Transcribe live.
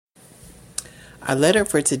Our letter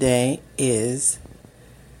for today is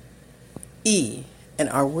E, and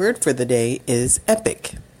our word for the day is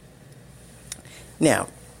epic. Now,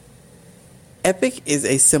 epic is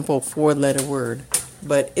a simple four-letter word,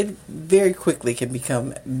 but it very quickly can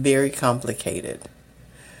become very complicated.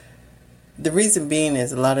 The reason being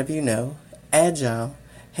is, a lot of you know, Agile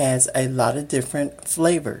has a lot of different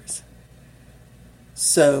flavors.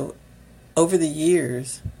 So, over the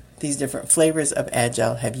years, these different flavors of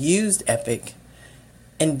Agile have used epic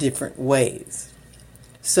in different ways.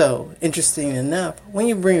 So, interesting enough, when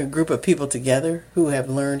you bring a group of people together who have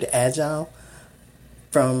learned Agile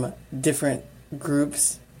from different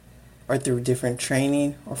groups or through different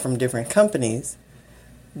training or from different companies,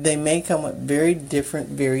 they may come with very different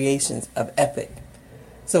variations of epic.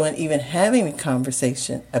 So in even having a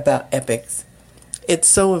conversation about epics, it's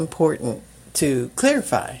so important to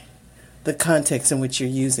clarify the context in which you're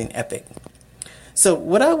using epic. So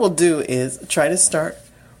what I will do is try to start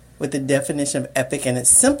with the definition of epic in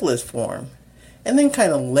its simplest form, and then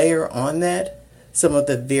kind of layer on that some of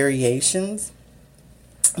the variations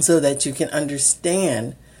so that you can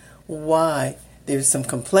understand why there's some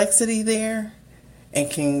complexity there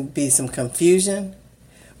and can be some confusion,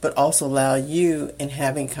 but also allow you in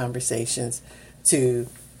having conversations to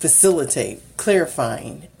facilitate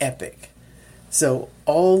clarifying epic. So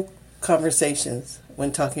all conversations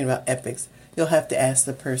when talking about epics, you'll have to ask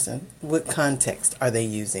the person, what context are they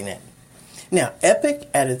using it? Now, epic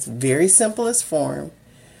at its very simplest form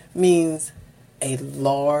means a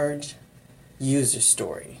large user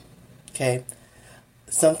story, okay?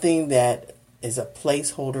 Something that is a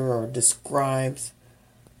placeholder or describes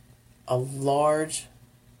a large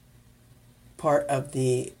part of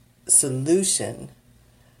the solution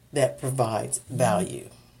that provides value.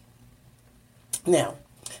 Now,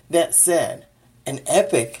 that said, an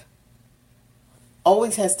epic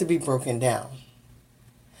always has to be broken down.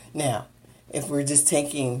 Now, if we're just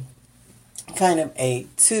taking kind of a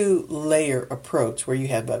two-layer approach where you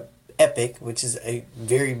have an epic, which is a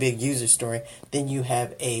very big user story, then you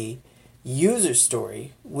have a user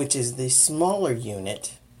story, which is the smaller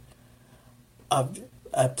unit of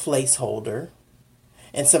a placeholder.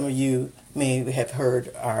 And some of you may have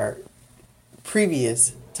heard our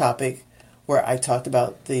previous topic where I talked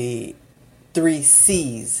about the 3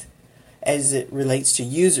 C's as it relates to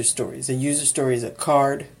user stories. A user story is a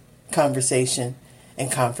card, conversation,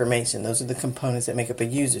 and confirmation. Those are the components that make up a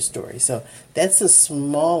user story. So that's the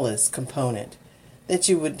smallest component that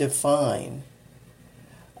you would define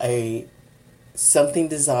a something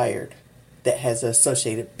desired that has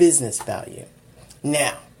associated business value.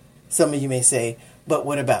 Now, some of you may say, but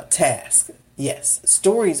what about tasks? Yes,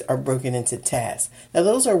 stories are broken into tasks. Now,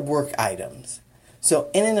 those are work items.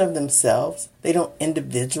 So in and of themselves, they don't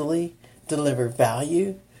individually deliver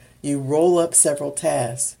value. You roll up several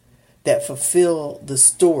tasks that fulfill the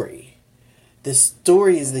story. The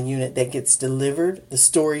story is the unit that gets delivered. The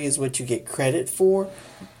story is what you get credit for.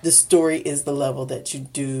 The story is the level that you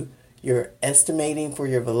do your estimating for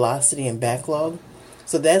your velocity and backlog.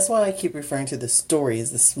 So that's why I keep referring to the story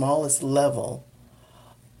as the smallest level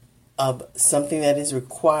of something that is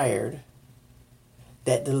required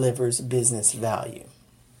that delivers business value.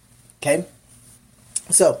 Okay?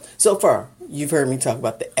 So far, you've heard me talk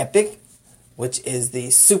about the epic, which is the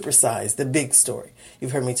supersized, the big story.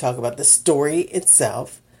 You've heard me talk about the story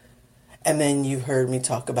itself, and then you've heard me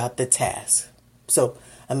talk about the task. So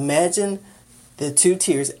imagine the 2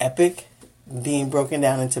 tiers, epic being broken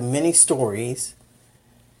down into many stories,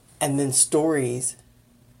 and then stories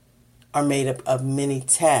are made up of many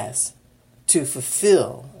tasks to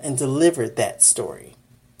fulfill and deliver that story.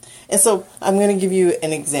 And so I'm going to give you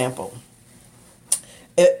an example.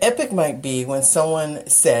 Epic might be when someone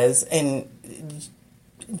says, and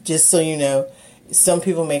just so you know, some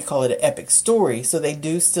people may call it an epic story, so they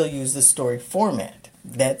do still use the story format.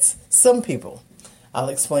 That's some people. I'll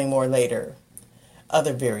explain more later,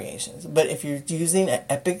 other variations. But if you're using an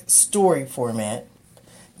epic story format,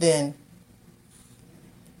 then,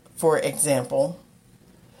 for example,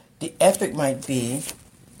 the epic might be,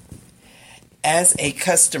 as a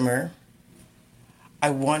customer,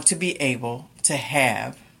 I want to be able to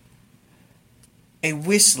have a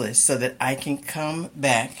wish list so that I can come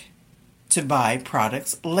back to buy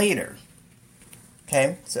products later.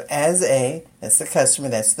 Okay, so that's the customer,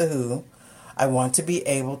 that's the who. I want to be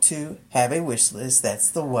able to have a wish list,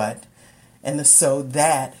 that's the what. And the so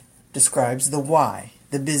that describes the why,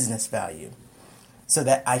 the business value, so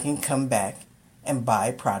that I can come back and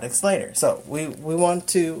buy products later. So we want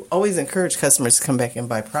to always encourage customers to come back and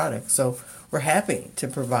buy products. So we're happy to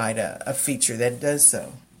provide a feature that does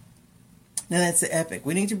so. Now that's the epic.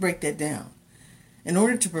 We need to break that down. In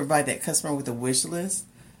order to provide that customer with a wish list,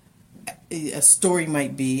 a story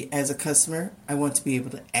might be, as a customer, I want to be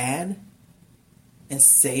able to add and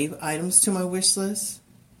save items to my wish list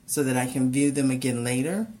so that I can view them again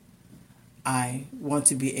later. I want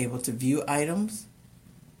to be able to view items.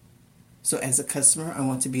 So as a customer, I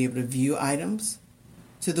want to be able to view items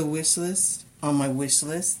to the wish list, on my wish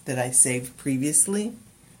list that I saved previously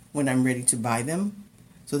when I'm ready to buy them.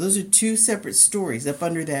 So those are two separate stories up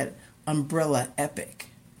under that umbrella Epic.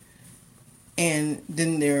 And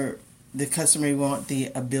then the customer may want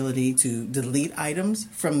the ability to delete items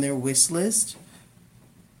from their wish list.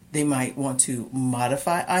 They might want to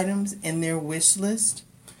modify items in their wish list.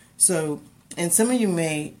 So, and some of you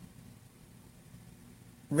may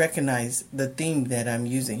recognize the theme that I'm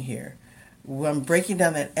using here. I'm breaking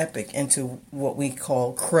down that Epic into what we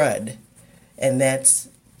call CRUD, and that's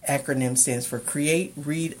acronym stands for Create,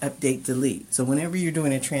 Read, Update, Delete. So whenever you're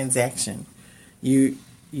doing a transaction, you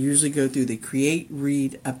usually go through the Create,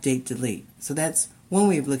 Read, Update, Delete. So that's one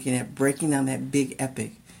way of looking at breaking down that big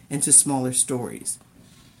Epic into smaller stories.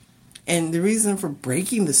 And the reason for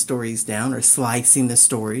breaking the stories down or slicing the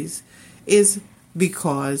stories is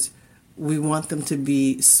because we want them to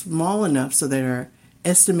be small enough so that our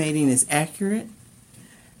estimating is accurate.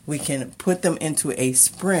 We can put them into a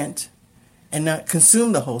sprint and not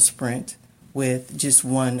consume the whole sprint with just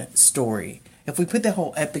one story. If we put the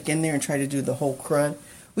whole Epic in there and try to do the whole CRUD,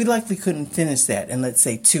 we likely couldn't finish that in, let's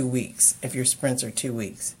say, 2 weeks, if your sprints are 2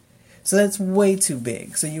 weeks. So that's way too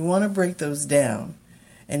big. So you want to break those down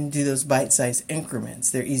and do those bite-sized increments.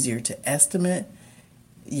 They're easier to estimate.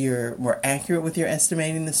 You're more accurate with your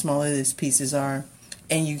estimating the smaller these pieces are.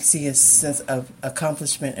 And you see a sense of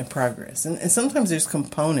accomplishment and progress. And sometimes there's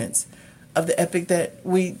components of the Epic that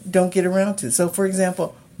we don't get around to. So, for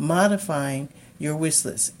example, modifying your wish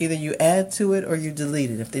list. Either you add to it or you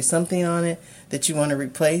delete it. If there's something on it that you want to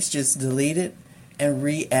replace, just delete it and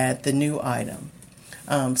re-add the new item.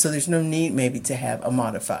 So there's no need maybe to have a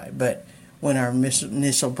modify. But when our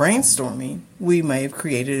initial brainstorming, we may have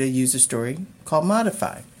created a user story called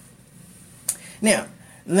modify. Now,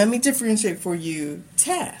 let me differentiate for you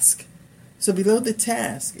task. So below the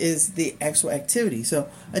task is the actual activity. So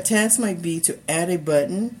a task might be to add a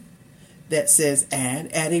button that says add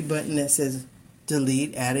a button that says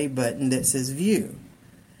delete, add a button that says view.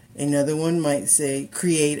 Another one might say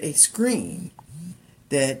create a screen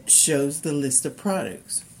that shows the list of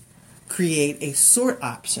products. Create a sort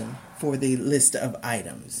option for the list of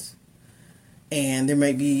items. And there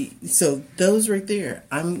might be, so those right there,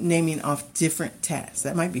 I'm naming off different tasks.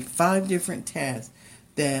 That might be 5 different tasks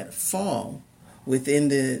that fall within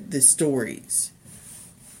the stories.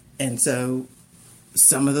 And so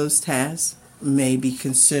some of those tasks may be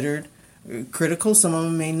considered critical, some of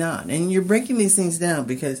them may not. And you're breaking these things down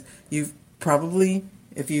because you've probably,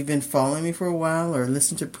 if you've been following me for a while or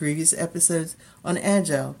listened to previous episodes on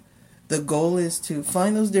Agile, the goal is to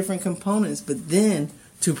find those different components, but then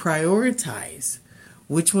to prioritize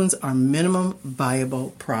which ones are minimum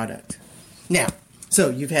viable product. Now,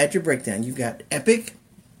 so you've had your breakdown. You've got Epic,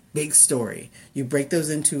 big story. You break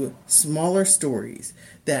those into smaller stories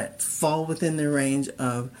that fall within the range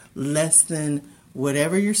of less than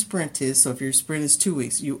whatever your sprint is. So if your sprint is 2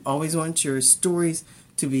 weeks, you always want your stories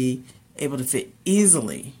to be able to fit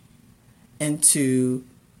easily into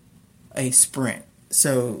a sprint.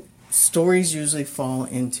 So stories usually fall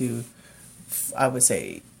into, I would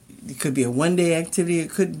say, it could be a 1-day activity, it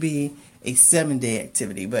could be a 7-day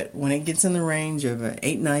activity, but when it gets in the range of an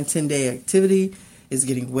 8, 9, 10-day activity, it's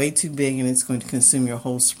getting way too big and it's going to consume your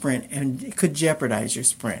whole sprint, and it could jeopardize your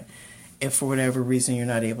sprint if for whatever reason you're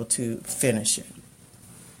not able to finish it.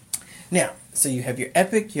 Now, so you have your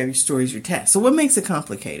Epic, you have your stories, your tasks. So what makes it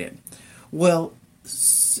complicated? Well,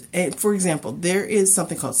 for example, there is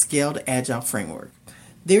something called Scaled Agile Framework.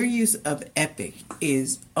 Their use of Epic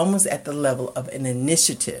is almost at the level of an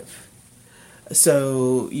initiative.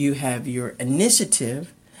 So you have your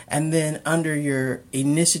initiative, and then under your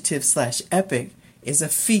initiative / Epic is a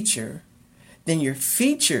feature. Then your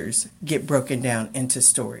features get broken down into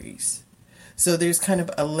stories. So there's kind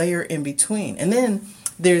of a layer in between. And then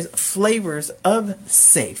there's flavors of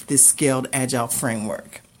SAFe, this Scaled Agile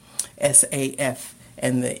Framework, SAF.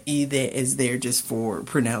 And the E that is there just for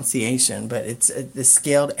pronunciation, but it's the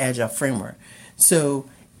Scaled Agile Framework. So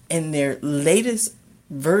in their latest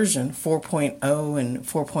version, 4.0 and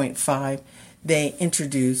 4.5, they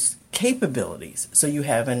introduce capabilities. So you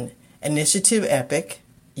have an initiative Epic,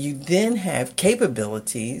 you then have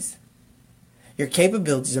capabilities. Your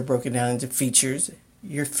capabilities are broken down into features.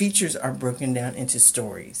 Your features are broken down into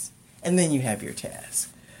stories. And then you have your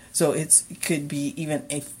task. So it could be even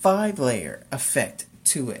a 5-layer effect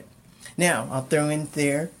to it. Now, I'll throw in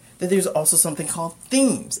there that there's also something called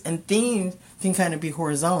themes. And themes can kind of be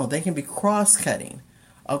horizontal. They can be cross-cutting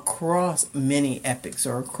across many epics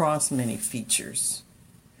or across many features.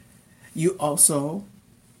 You also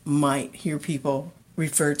might hear people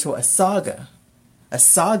refer to a saga. A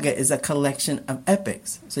saga is a collection of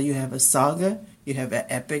epics. So you have a saga, you have an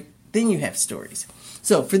epic, then you have stories.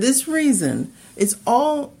 So for this reason, it's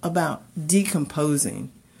all about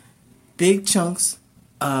decomposing big chunks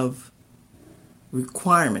of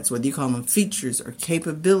requirements, whether you call them features or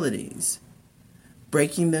capabilities,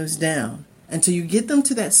 breaking those down until you get them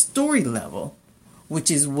to that story level, which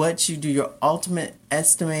is what you do your ultimate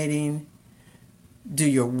estimating, do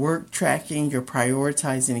your work tracking, your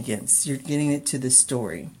prioritizing against. You're getting it to the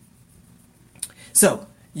story. So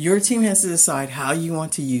your team has to decide how you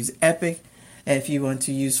want to use Epic, if you want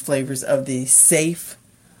to use flavors of the SAFe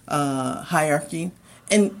hierarchy.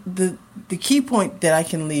 And the key point that I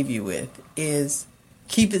can leave you with is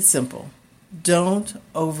keep it simple. Don't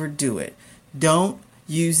overdo it. Don't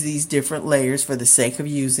use these different layers for the sake of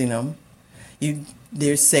using them.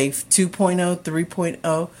 There's SAFe 2.0,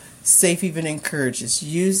 3.0. SAFe even encourages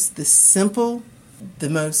use the simple, the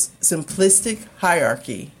most simplistic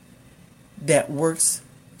hierarchy that works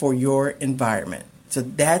for your environment. So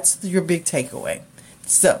that's your big takeaway.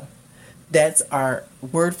 So that's our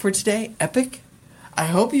word for today, epic. I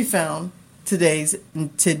hope you found today's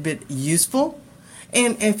tidbit useful.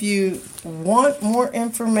 And if you want more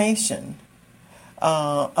information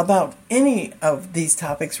about any of these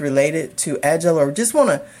topics related to Agile, or just want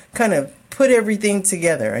to kind of put everything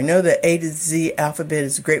together. I know the A to Z alphabet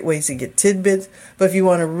is a great way to get tidbits, but if you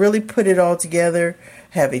want to really put it all together,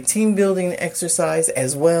 have a team building exercise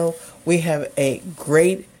as well, we have a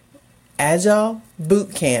great Agile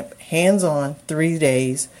boot camp, hands-on, 3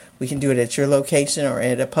 days. We can do it at your location or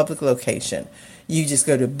at a public location. You just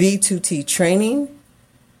go to B2T training,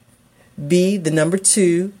 B, the number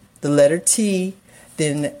 2, the letter T,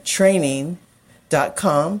 then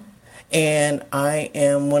training.com. And I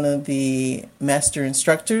am one of the master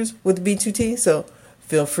instructors with B2T, so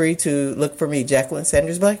feel free to look for me, Jacqueline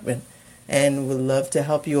Sanders Blackman, and would love to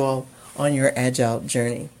help you all on your Agile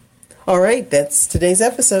journey. All right, that's today's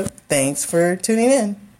episode. Thanks for tuning in.